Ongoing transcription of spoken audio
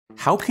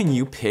How can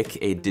you pick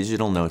a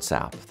digital notes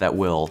app that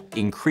will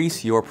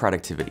increase your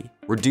productivity,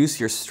 reduce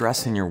your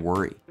stress and your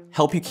worry,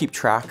 help you keep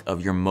track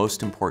of your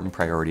most important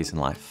priorities in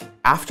life?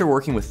 After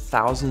working with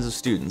thousands of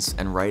students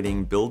and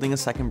writing Building a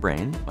Second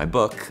Brain, my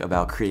book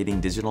about creating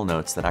digital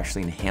notes that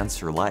actually enhance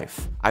your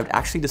life, I've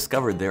actually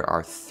discovered there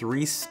are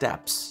 3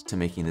 steps to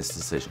making this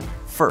decision.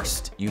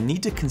 First, you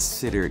need to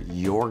consider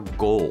your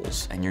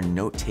goals and your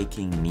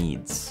note-taking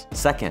needs.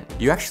 Second,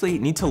 you actually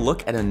need to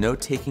look at a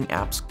note-taking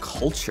app's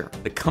culture,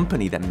 the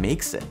company that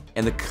makes it,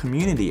 and the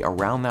community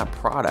around that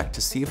product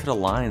to see if it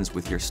aligns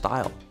with your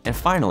style. And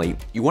finally,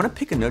 you want to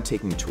pick a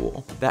note-taking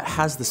tool that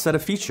has the set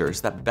of features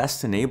that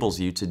best enables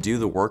you to do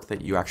the work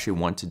that you actually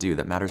want to do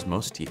that matters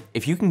most to you.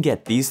 If you can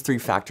get these 3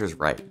 factors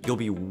right, you'll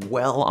be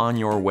well on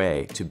your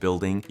way to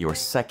building your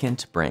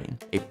second brain,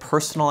 a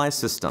personalized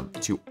system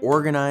to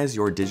organize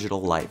your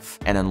digital life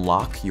and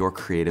unlock your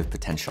creative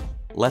potential.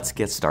 Let's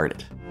get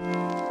started.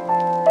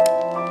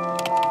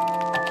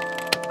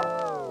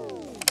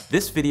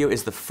 This video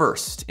is the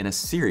first in a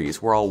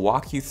series where I'll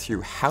walk you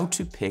through how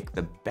to pick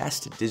the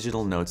best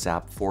digital notes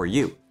app for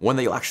you, one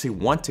that you'll actually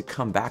want to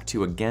come back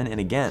to again and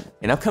again.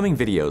 In upcoming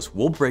videos,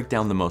 we'll break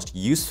down the most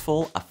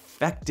useful,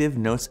 effective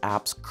notes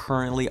apps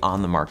currently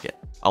on the market.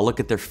 I'll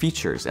look at their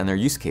features and their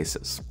use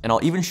cases, and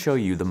I'll even show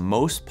you the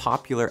most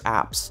popular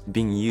apps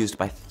being used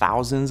by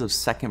thousands of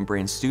second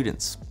brain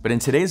students. But in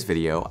today's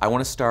video, I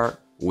want to start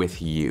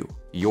with you,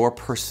 your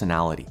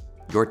personality,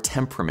 your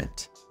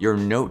temperament, your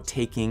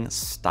note-taking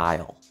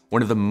style.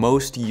 One of the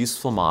most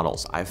useful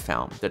models I've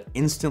found that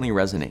instantly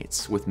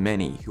resonates with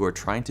many who are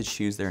trying to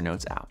choose their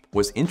notes app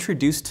was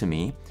introduced to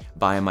me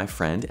by my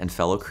friend and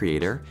fellow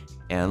creator,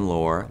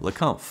 Anne-Laure,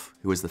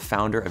 who is the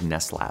founder of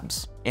Ness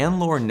Labs.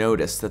 Anne-Laure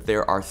noticed that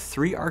there are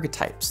 3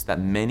 archetypes that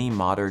many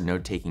modern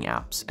note-taking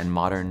apps and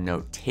modern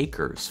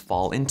note-takers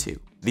fall into.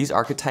 These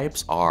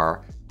archetypes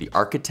are the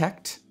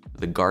architect,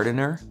 the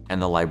gardener,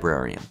 and the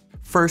librarian.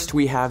 First,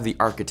 we have the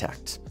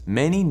architect.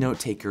 Many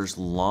note-takers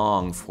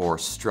long for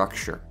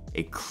structure,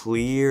 a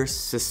clear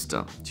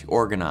system to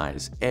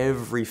organize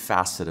every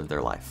facet of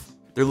their life.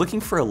 They're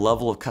looking for a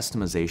level of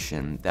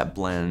customization that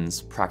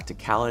blends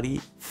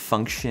practicality,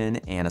 function,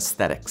 and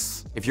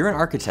aesthetics. If you're an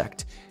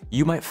architect,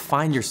 you might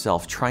find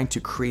yourself trying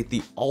to create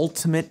the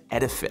ultimate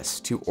edifice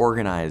to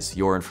organize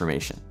your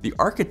information. The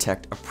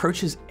architect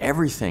approaches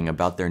everything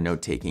about their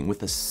note-taking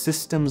with a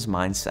systems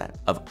mindset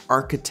of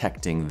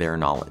architecting their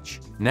knowledge.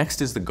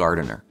 Next is the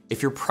gardener.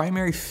 If your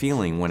primary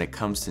feeling when it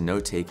comes to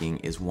note-taking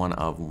is one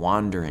of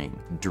wandering,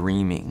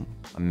 dreaming,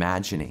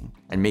 imagining,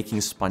 and making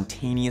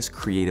spontaneous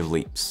creative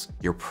leaps,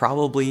 you're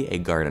probably a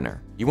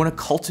gardener. You want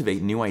to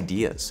cultivate new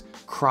ideas,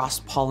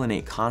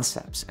 cross-pollinate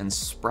concepts, and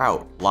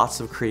sprout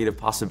lots of creative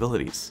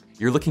possibilities.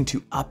 You're looking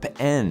to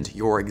upend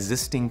your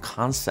existing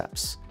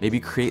concepts, maybe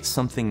create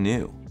something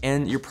new.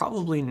 And you're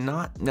probably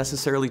not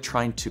necessarily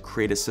trying to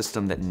create a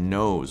system that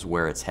knows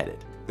where it's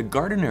headed. The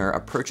gardener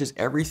approaches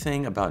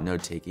everything about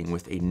note-taking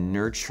with a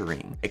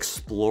nurturing,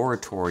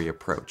 exploratory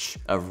approach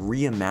of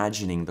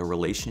reimagining the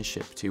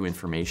relationship to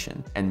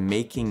information and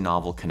making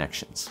novel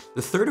connections.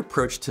 The third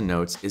approach to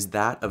notes is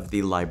that of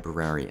the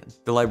librarian.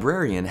 The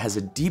librarian has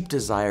a deep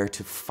desire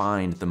to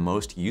find the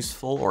most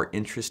useful or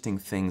interesting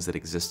things that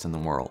exist in the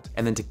world,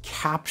 and then to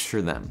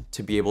capture them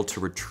to be able to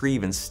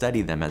retrieve and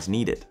study them as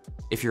needed.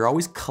 If you're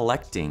always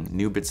collecting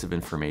new bits of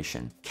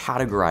information,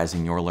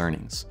 categorizing your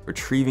learnings,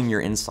 retrieving your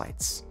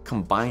insights,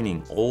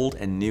 combining old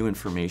and new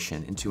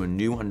information into a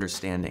new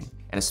understanding,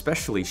 and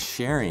especially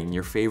sharing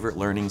your favorite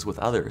learnings with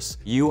others,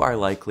 you are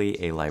likely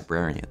a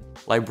librarian.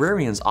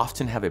 Librarians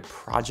often have a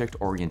project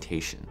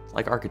orientation,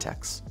 like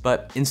architects,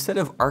 but instead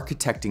of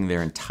architecting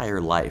their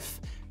entire life,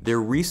 their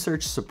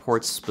research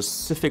supports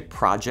specific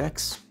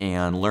projects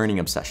and learning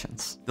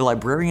obsessions. The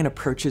librarian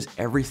approaches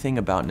everything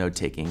about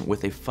note-taking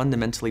with a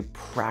fundamentally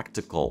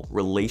practical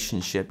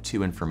relationship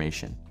to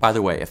information. By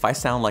the way, if I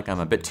sound like I'm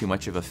a bit too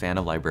much of a fan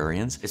of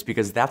librarians, it's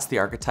because that's the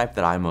archetype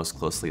that I most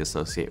closely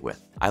associate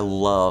with. I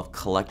love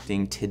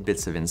collecting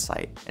tidbits of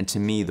insight, and to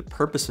me, the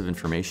purpose of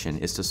information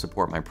is to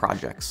support my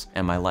projects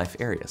and my life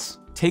areas.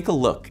 Take a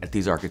look at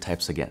these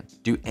archetypes again.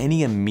 Do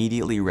any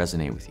immediately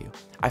resonate with you?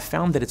 I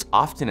found that it's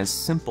often as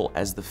simple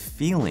as the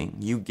feeling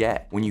you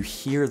get when you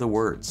hear the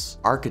words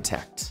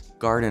architect,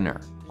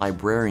 gardener,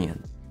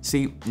 librarian.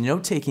 See,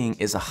 note-taking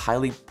is a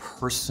highly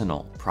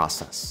personal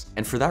process,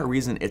 and for that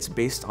reason, it's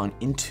based on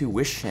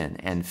intuition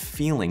and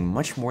feeling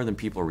much more than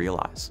people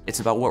realize. It's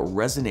about what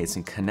resonates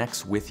and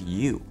connects with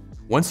you.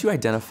 Once you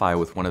identify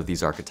with one of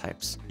these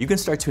archetypes, you can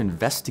start to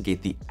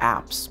investigate the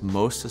apps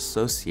most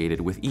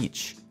associated with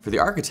each. For the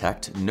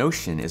architect,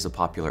 Notion is a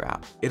popular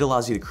app. It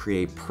allows you to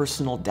create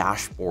personal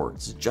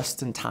dashboards,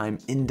 just-in-time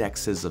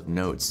indexes of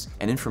notes,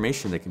 and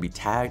information that can be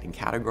tagged and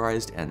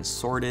categorized and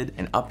sorted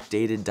and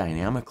updated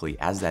dynamically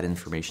as that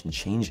information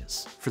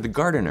changes. For the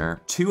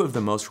gardener, 2 of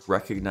the most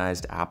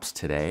recognized apps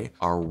today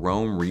are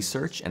Roam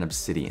Research and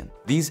Obsidian.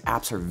 These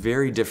apps are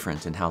very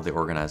different in how they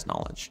organize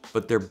knowledge,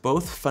 but they're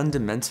both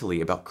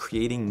fundamentally about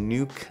creating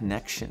new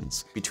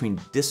connections between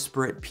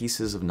disparate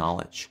pieces of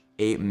knowledge.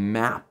 a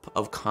map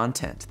of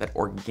content that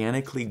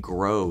organically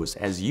grows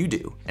as you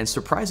do and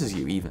surprises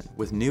you even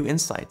with new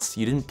insights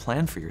you didn't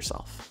plan for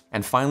yourself.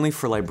 And finally,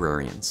 for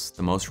librarians,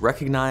 the most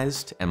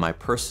recognized and my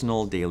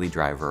personal daily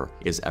driver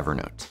is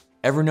Evernote.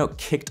 Evernote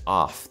kicked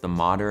off the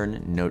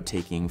modern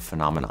note-taking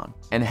phenomenon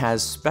and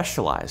has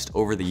specialized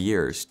over the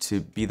years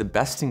to be the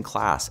best in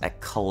class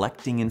at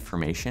collecting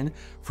information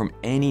from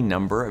any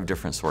number of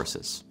different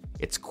sources.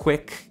 It's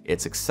quick,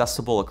 it's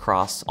accessible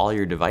across all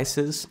your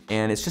devices,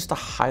 and it's just a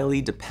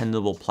highly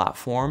dependable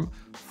platform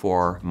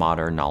for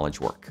modern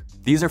knowledge work.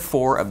 These are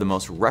 4 of the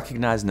most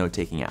recognized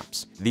note-taking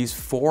apps. These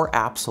 4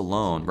 apps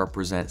alone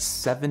represent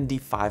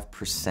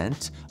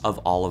 75% of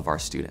all of our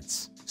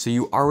students. So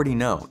you already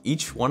know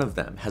each one of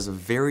them has a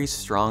very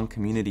strong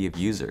community of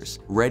users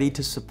ready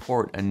to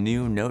support a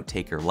new note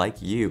taker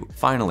like you.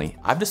 Finally,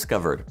 I've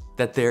discovered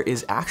that there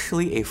is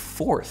actually a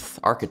 4th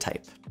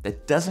archetype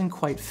that doesn't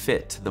quite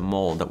fit the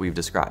mold that we've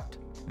described.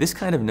 This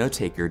kind of note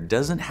taker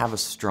doesn't have a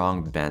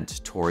strong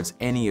bent towards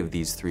any of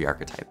these 3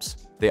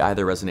 archetypes. They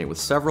either resonate with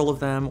several of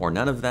them, or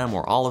none of them,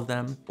 or all of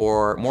them,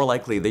 or more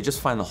likely, they just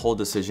find the whole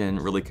decision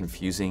really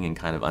confusing and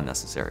kind of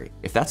unnecessary.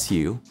 If that's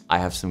you, I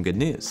have some good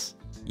news.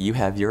 You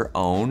have your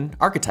own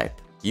archetype.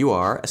 You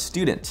are a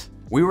student.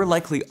 We were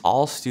likely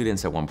all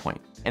students at one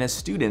point. And as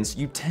students,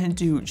 you tend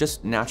to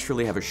just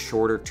naturally have a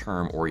shorter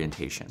term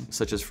orientation,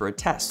 such as for a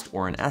test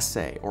or an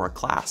essay or a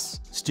class.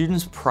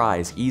 Students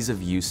prize ease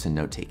of use in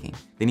note-taking.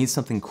 They need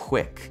something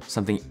quick,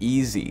 something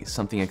easy,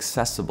 something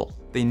accessible.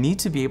 They need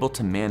to be able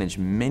to manage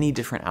many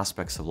different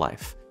aspects of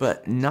life,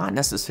 but not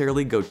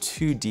necessarily go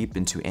too deep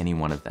into any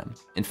one of them.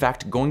 In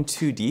fact, going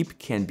too deep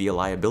can be a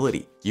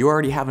liability. You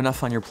already have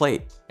enough on your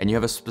plate, and you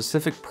have a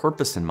specific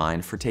purpose in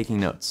mind for taking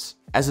notes.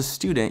 As a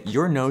student,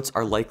 your notes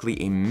are likely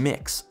a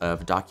mix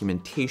of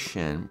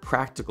documentation,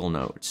 practical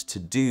notes,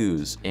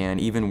 to-dos, and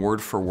even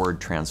word-for-word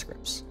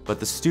transcripts. But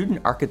the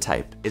student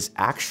archetype is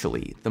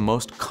actually the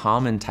most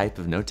common type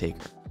of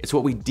note-taker. It's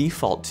what we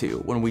default to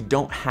when we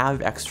don't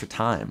have extra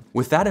time.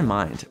 With that in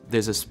mind,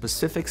 there's a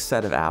specific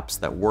set of apps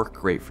that work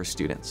great for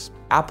students.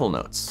 Apple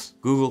Notes,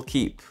 Google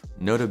Keep,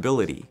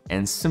 Notability,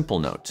 and Simple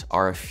Note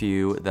are a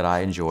few that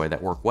I enjoy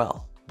that work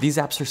well. These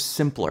apps are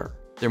simpler.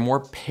 They're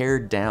more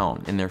pared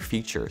down in their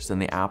features than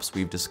the apps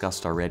we've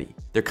discussed already.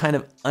 They're kind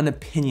of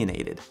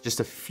unopinionated,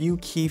 just a few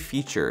key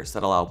features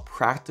that allow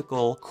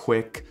practical,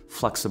 quick,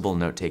 flexible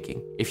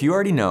note-taking. If you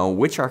already know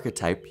which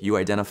archetype you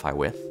identify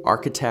with,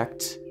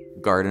 Architect,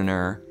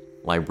 Gardener,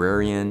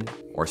 Librarian,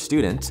 or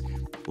Student,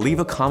 leave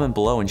a comment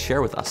below and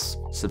share with us.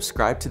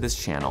 Subscribe to this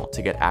channel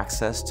to get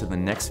access to the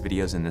next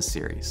videos in this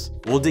series.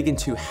 We'll dig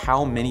into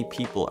how many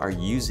people are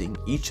using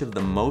each of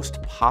the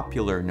most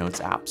popular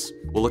notes apps.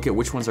 We'll look at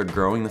which ones are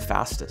growing the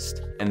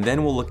fastest, and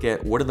then we'll look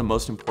at what are the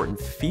most important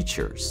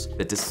features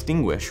that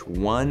distinguish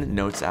one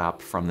notes app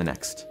from the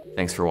next.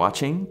 Thanks for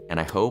watching, and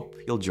I hope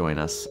you'll join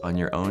us on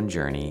your own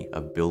journey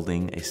of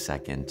building a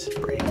second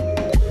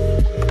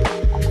brain.